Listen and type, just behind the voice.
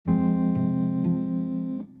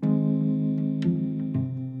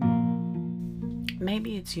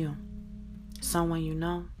Maybe it's you, someone you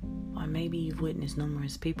know, or maybe you've witnessed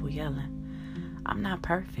numerous people yelling, "I'm not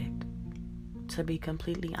perfect." To be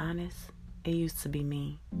completely honest, it used to be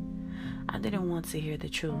me. I didn't want to hear the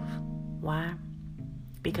truth. Why?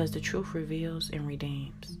 Because the truth reveals and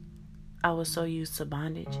redeems. I was so used to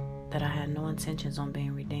bondage that I had no intentions on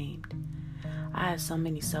being redeemed. I had so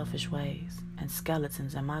many selfish ways and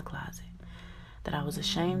skeletons in my closet that I was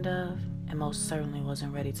ashamed of and most certainly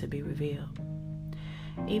wasn't ready to be revealed.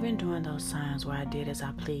 Even during those times where I did as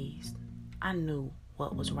I pleased, I knew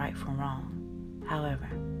what was right from wrong. However,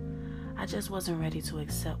 I just wasn't ready to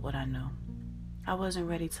accept what I knew. I wasn't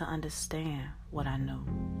ready to understand what I knew.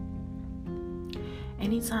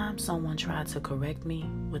 Anytime someone tried to correct me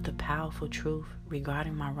with the powerful truth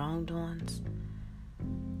regarding my wrongdoings,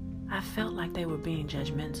 I felt like they were being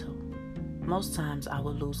judgmental. Most times I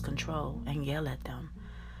would lose control and yell at them,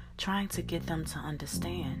 trying to get them to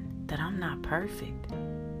understand that I'm not perfect.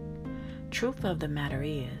 Truth of the matter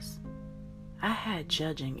is, I had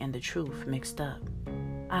judging and the truth mixed up.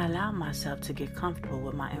 I allowed myself to get comfortable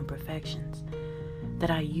with my imperfections, that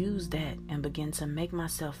I used that and began to make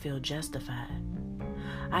myself feel justified.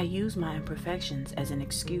 I used my imperfections as an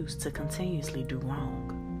excuse to continuously do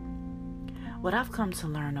wrong. What I've come to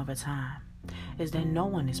learn over time is that no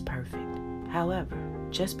one is perfect. However,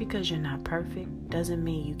 just because you're not perfect doesn't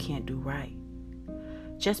mean you can't do right.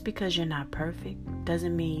 Just because you're not perfect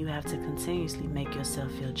doesn't mean you have to continuously make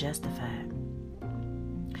yourself feel justified.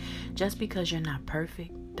 Just because you're not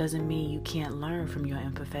perfect doesn't mean you can't learn from your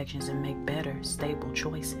imperfections and make better, stable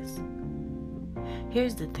choices.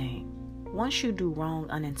 Here's the thing. Once you do wrong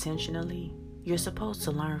unintentionally, you're supposed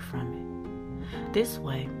to learn from it. This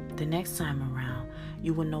way, the next time around,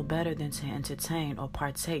 you will know better than to entertain or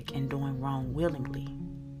partake in doing wrong willingly.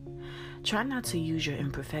 Try not to use your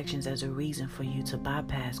imperfections as a reason for you to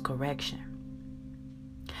bypass correction.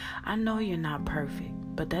 I know you're not perfect,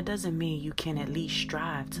 but that doesn't mean you can't at least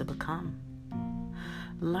strive to become.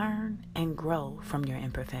 Learn and grow from your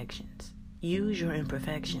imperfections. Use your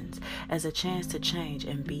imperfections as a chance to change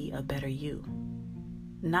and be a better you,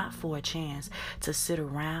 not for a chance to sit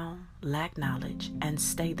around, lack knowledge, and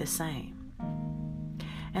stay the same.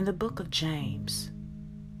 In the book of James,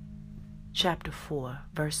 chapter 4,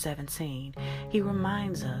 verse 17, he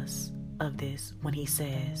reminds us of this when he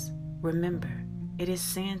says, "Remember, it is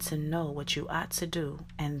sin to know what you ought to do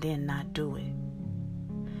and then not do it."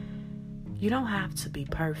 You don't have to be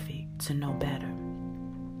perfect to know better.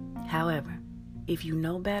 However, if you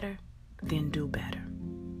know better, then do better.